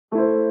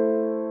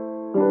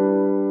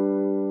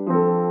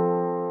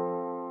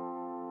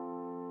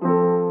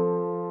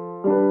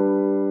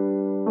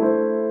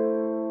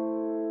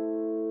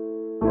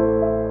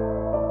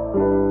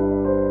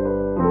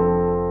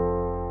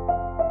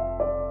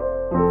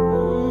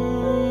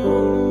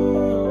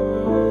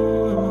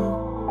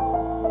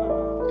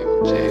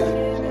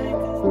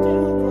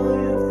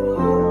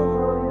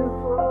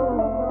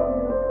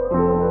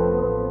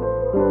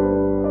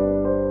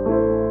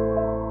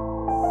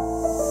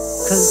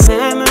Cause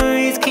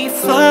memories keep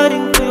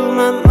flooding through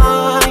my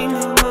mind.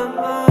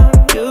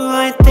 Do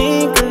I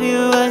think of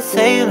you? I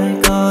say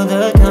like all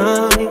the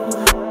time.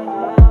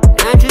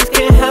 I just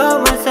can't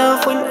help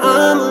myself when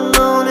I'm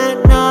alone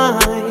at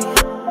night.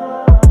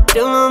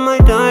 Still on my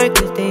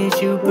darkest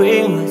days you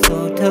bring my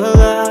soul to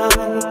life.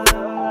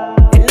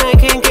 And I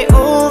can't get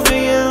over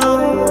you.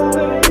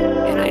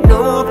 And I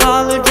know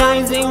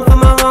apologizing for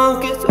my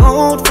wrong gets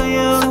old for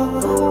you.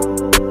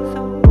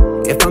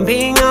 If I'm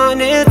being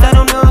honest, I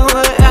don't know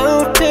what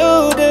else to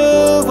do.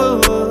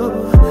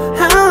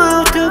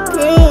 How to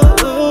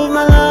prove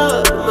my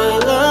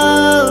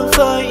love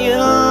for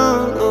you.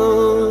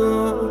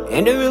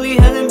 And it really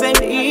hasn't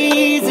been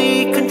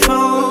easy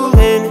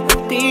controlling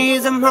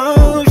these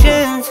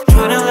emotions.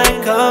 Trying to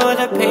let go of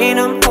the pain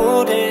I'm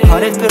holding.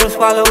 Hardest pill to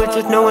swallow is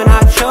just knowing I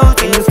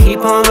chose you. You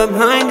keep on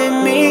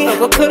reminding me of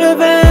what could've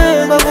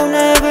been, but will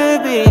never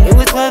be. It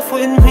was left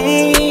with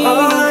me,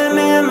 all my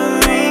memories.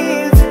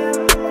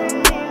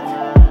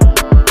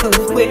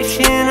 Was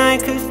wishing I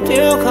could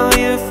still call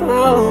your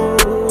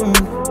phone,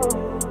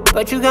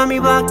 but you got me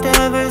blocked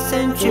ever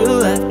since you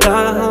left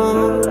our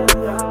home.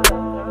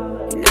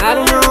 And I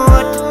don't know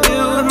what to do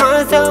with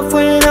myself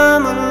when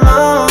I'm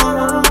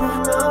alone.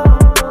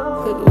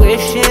 Was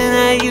wishing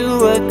that you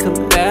would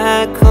come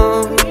back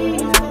home.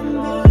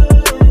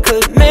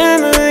 Cause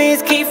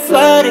memories keep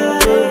flooding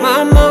through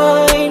my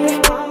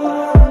mind.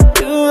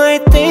 Do I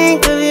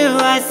think of you?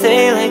 I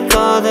say like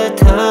all the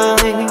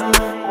time.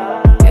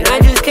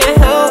 Can't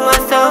help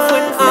myself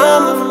when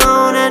I'm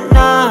alone at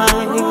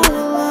night.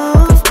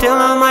 Cause still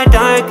on my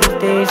darkest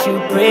days you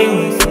bring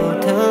me soul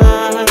to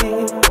life.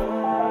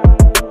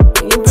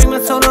 You bring my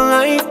soul to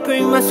life,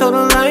 bring my soul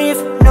to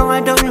life. No,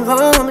 I don't do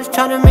wrong, I'm just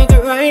trying to make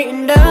it right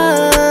and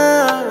die.